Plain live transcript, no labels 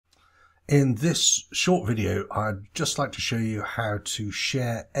In this short video, I'd just like to show you how to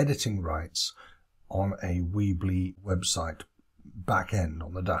share editing rights on a Weebly website back end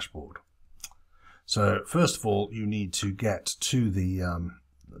on the dashboard. So first of all, you need to get to the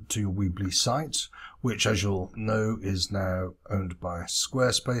to your Weebly site, which, as you'll know, is now owned by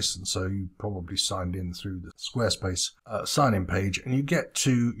Squarespace, and so you probably signed in through the Squarespace sign-in page, and you get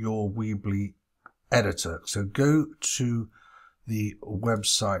to your Weebly editor. So go to the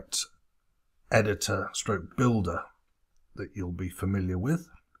website editor / builder that you'll be familiar with.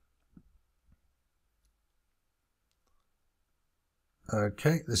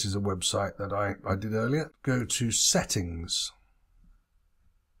 Okay, this is a website that I did earlier. Go to settings.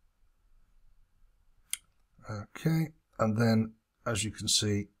 Okay, and then as you can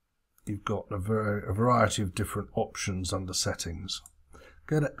see, you've got a variety of different options under settings.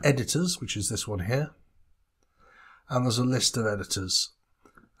 Go to editors, which is this one here, and there's a list of editors.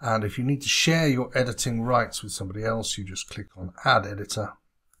 And if you need to share your editing rights with somebody else, you just click on Add Editor.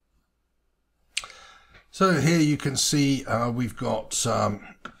 So here you can see we've got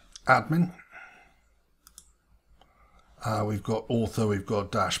admin, we've got author, we've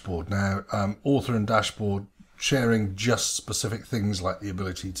got dashboard. Now, author and dashboard sharing just specific things like the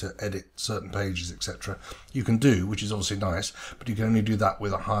ability to edit certain pages, etc. you can do, which is obviously nice, but you can only do that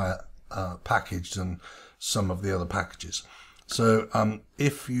with a higher package than some of the other packages. So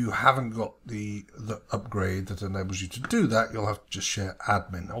if you haven't got the upgrade that enables you to do that, you'll have to just share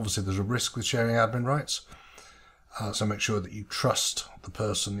admin. Obviously, there's a risk with sharing admin rights, so make sure that you trust the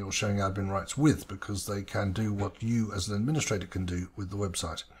person you're sharing admin rights with, because they can do what you as an administrator can do with the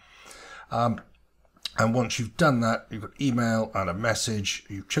website. And once you've done that, you've got email and a message,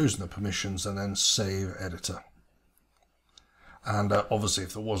 you've chosen the permissions, and then save editor. And obviously,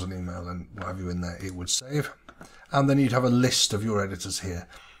 if there was an email and what have you in there, it would save. And then you'd have a list of your editors here,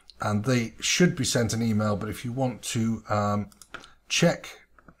 and they should be sent an email. But if you want to check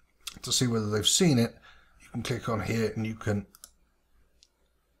to see whether they've seen it, you can click on here and you can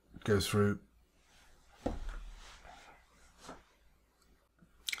go through,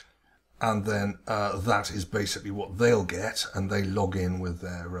 and then that is basically what they'll get, and they log in with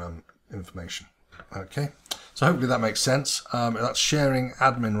their information. Okay, so hopefully that makes sense. That's sharing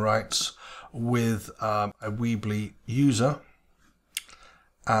admin rights with a Weebly user.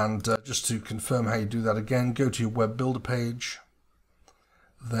 And just to confirm how you do that again, go to your web builder page,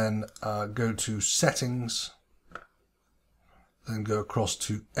 then go to settings, then go across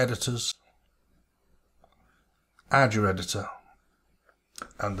to editors, add your editor,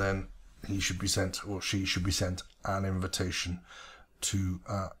 and then he should be sent, or she should be sent, an invitation to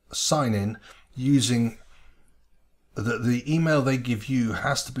sign in using the email they give you.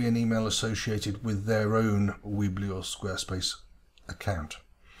 Has to be an email associated with their own Weebly or Squarespace account.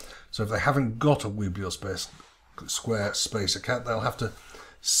 So if they haven't got a Weebly or Squarespace account, they'll have to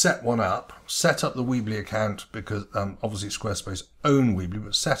set one up, set up the Weebly account, because obviously Squarespace own Weebly,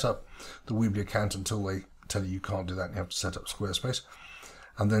 but set up the Weebly account until they tell you can't do that and you have to set up Squarespace,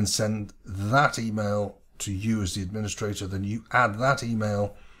 and then send that email to you as the administrator. Then you add that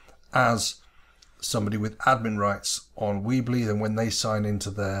email as somebody with admin rights on Weebly, then when they sign into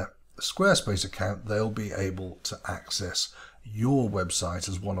their Squarespace account, they'll be able to access your website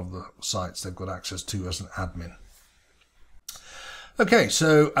as one of the sites they've got access to as an admin. Okay,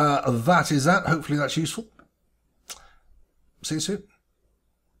 so that is that. Hopefully that's useful. See you soon.